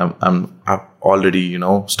 and I've already,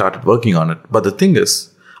 started working on it. But the thing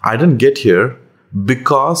is, I didn't get here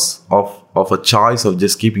because of a choice of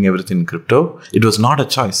just keeping everything in crypto. It was not a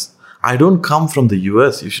choice. I don't come from the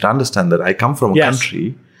US. You should understand that. I come from a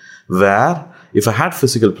country where if I had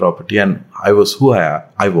physical property and I was who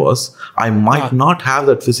I was, I might not have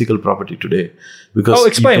that physical property today. Because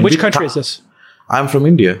explain. Which country is this? I'm from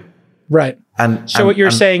India. Right. So what you're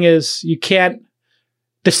saying is you can't,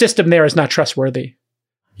 the system there is not trustworthy.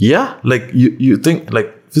 Yeah. Like you think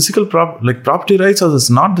like physical property rights is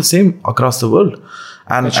not the same across the world.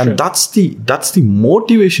 And that's the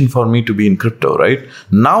motivation for me to be in crypto, right?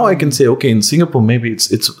 Now I can say, okay, in Singapore, maybe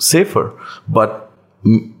it's safer, but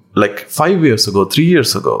like 5 years ago, 3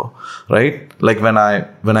 years ago, right? Like when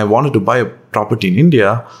I wanted to buy a property in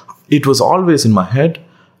India, it was always in my head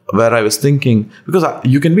where I was thinking, because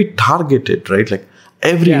you can be targeted, right? Like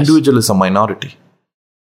every individual is a minority.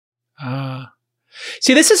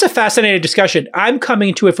 See, this is a fascinating discussion. I'm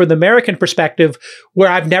coming to it from the American perspective where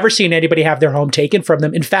I've never seen anybody have their home taken from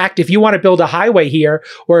them. In fact, if you want to build a highway here,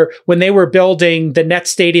 or when they were building the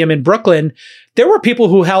Nets Stadium in Brooklyn, there were people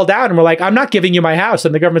who held out and were like, I'm not giving you my house.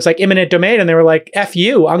 And the government's like, eminent domain. And they were like, F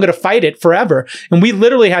you, I'm going to fight it forever. And we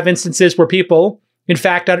literally have instances where people, in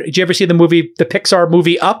fact, did you ever see the Pixar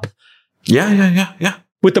movie Up? Yeah.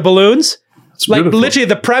 With the balloons? Like literally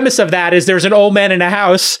the premise of that is there's an old man in a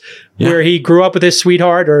house where he grew up with his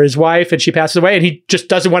sweetheart or his wife and she passes away and he just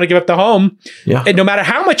doesn't want to give up the home. Yeah. And no matter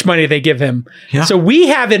how much money they give him. Yeah. So we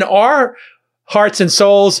have in our hearts and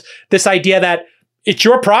souls this idea that it's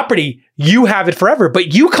your property. You have it forever.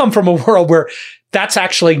 But you come from a world where that's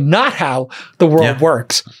actually not how the world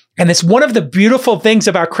works. And it's one of the beautiful things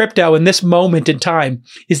about crypto in this moment in time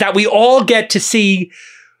is that we all get to see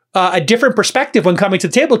a different perspective when coming to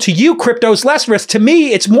the table. To you, crypto's less risk. To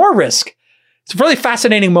me, it's more risk. It's a really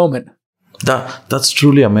fascinating moment. That's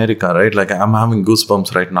truly America, right? Like I'm having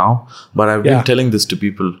goosebumps right now, but I've been telling this to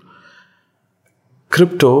people.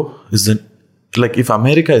 Crypto is like if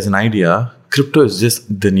America is an idea, crypto is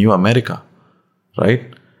just the new America,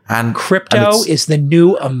 right? And crypto is the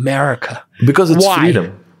new America. Because it's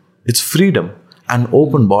freedom. It's freedom and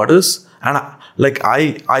open borders. And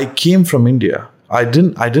I came from India. I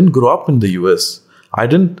didn't grow up in the US. I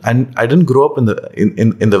didn't grow up in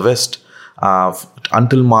the West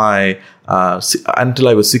until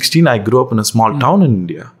I was 16. I grew up in a small town in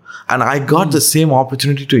India, and I got the same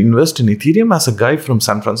opportunity to invest in Ethereum as a guy from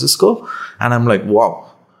San Francisco. And I'm like,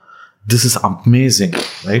 wow, this is amazing,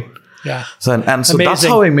 right? Yeah. So that's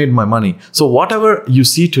how I made my money. So whatever you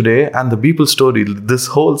see today and the Beeple story, this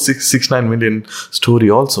whole 669 million story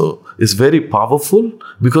also is very powerful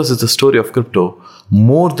because it's a story of crypto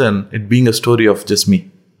more than it being a story of just me,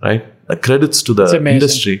 right? Credits to the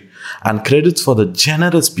industry and credits for the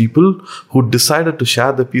generous people who decided to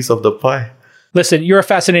share the piece of the pie. Listen, you're a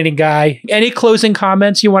fascinating guy. Any closing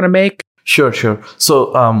comments you want to make? Sure.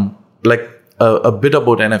 So, a bit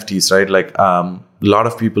about NFTs, right? Like, a lot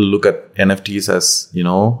of people look at NFTs as,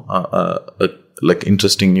 like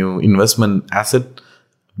interesting new investment asset.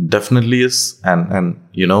 Definitely is. And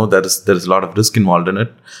there is a lot of risk involved in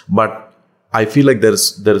it. But I feel like there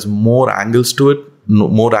is more angles to it,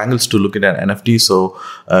 more angles to look at an NFT. So,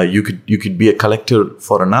 you could be a collector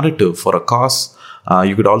for a narrative, for a cause.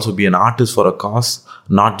 You could also be an artist for a cause,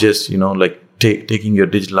 not just, taking your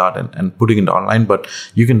digital art and putting it online, but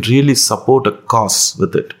you can really support a cause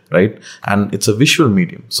with it, right? And it's a visual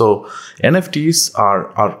medium. So NFTs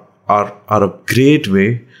are a great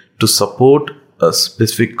way to support a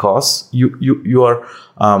specific cause you are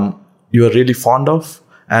really fond of,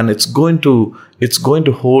 and it's going to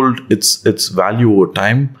hold its value over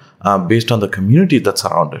time based on the community that's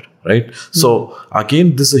around it, right? Mm-hmm. So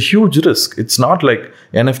again, this is a huge risk. It's not like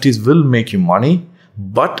NFTs will make you money,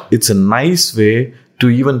 but it's a nice way to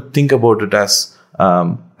even think about it as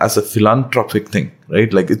a philanthropic thing,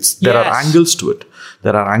 right? Like there are angles to it.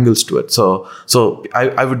 So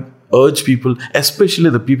I would urge people, especially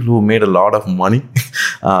the people who made a lot of money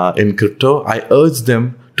in crypto, I urge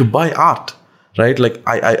them to buy art, right? Like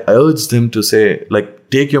I urge them to say, like,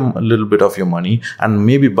 take a little bit of your money and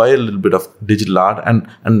maybe buy a little bit of digital art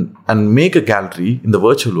and make a gallery in the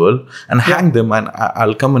virtual world and hang them, and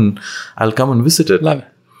I'll come and visit it. Love it.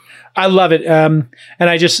 I love it. And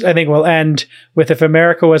I think we'll end with, if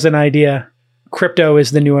America was an idea, crypto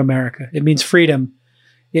is the new America. It means freedom.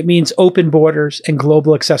 It means open borders and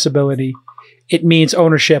global accessibility. It means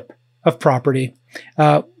ownership of property.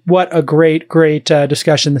 What a great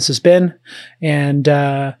discussion this has been. And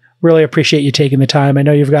really appreciate you taking the time. I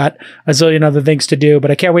know you've got a zillion other things to do,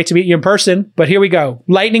 but I can't wait to meet you in person. But here we go.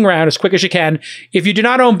 Lightning round as quick as you can. If you do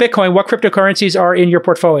not own Bitcoin, what cryptocurrencies are in your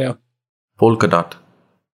portfolio? Polkadot.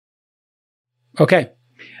 Okay.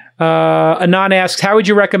 Anon asks, how would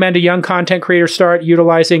you recommend a young content creator start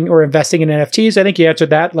utilizing or investing in NFTs? I think you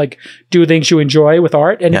answered that. Like, do things you enjoy with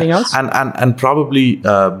art. Anything else? And probably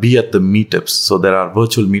be at the meetups. So there are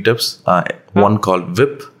virtual meetups. One called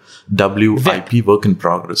VIP. WIP, work in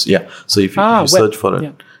progress. Yeah. So if you search for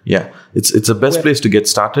it, it's the best place to get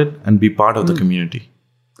started and be part of the community.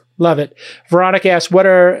 Love it. Veronica asks, what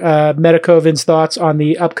are Metakovin's thoughts on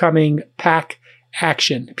the upcoming PAC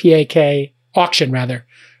action? PAK auction, rather.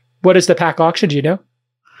 What is the PAC auction? Do you know?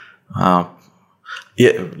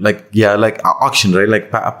 Like auction, right?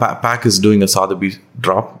 Like PAC is doing a Sotheby's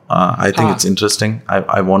drop. I think it's interesting.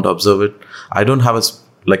 I want to observe it. I don't have a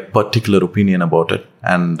particular opinion about it,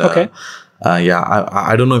 and I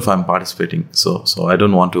don't know if I'm participating, so I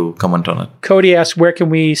don't want to comment on it. Cody asks, where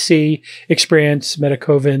can we experience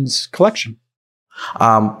Metakovin's collection?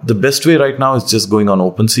 The best way right now is just going on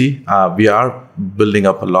OpenSea. We are building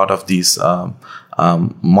up a lot of these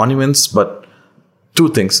monuments, but two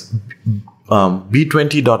things.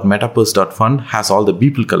 B20.metaverse.fund has all the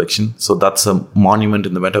Beeple collection. So that's a monument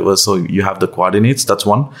in the metaverse. So you have the coordinates. That's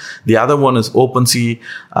one. The other one is OpenSea.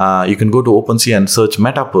 You can go to OpenSea and search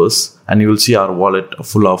Metaverse, and you will see our wallet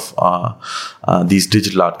full of these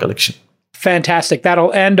digital art collection. Fantastic.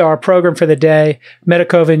 That'll end our program for the day.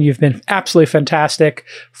 Metakovan, you've been absolutely fantastic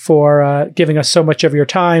for giving us so much of your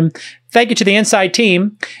time. Thank you to the Inside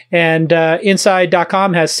team. And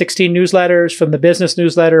Inside.com has 16 newsletters, from the business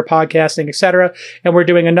newsletter, podcasting, etc. And we're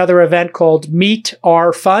doing another event called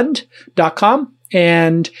meetourfund.com.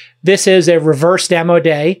 And this is a reverse demo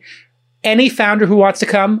day. Any founder who wants to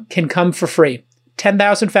come can come for free.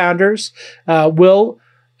 10,000 founders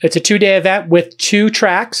It's a 2-day event with 2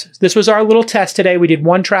 tracks. This was our little test today. We did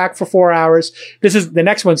 1 track for 4 hours. The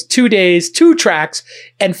next one's 2 days, 2 tracks,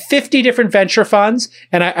 and 50 different venture funds.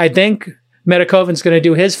 And I think Metakovan's going to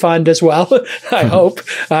do his fund as well. I hope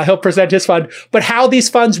he'll present his fund, but how these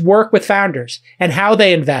funds work with founders and how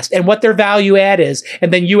they invest and what their value add is.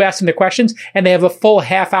 And then you ask them the questions, and they have a full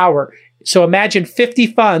half hour. So imagine 50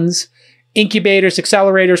 funds, incubators,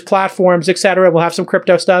 accelerators, platforms, etc. We'll have some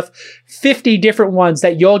crypto stuff. 50 different ones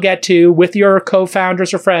that you'll get to with your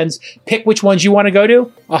co-founders or friends. Pick which ones you want to go to.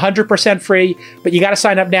 100% free, but you got to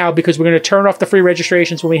sign up now, because we're going to turn off the free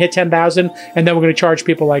registrations when we hit 10,000, and then we're going to charge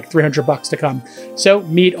people like $300 to come. So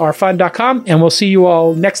meetourfund.com, and we'll see you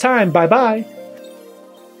all next time. Bye-bye.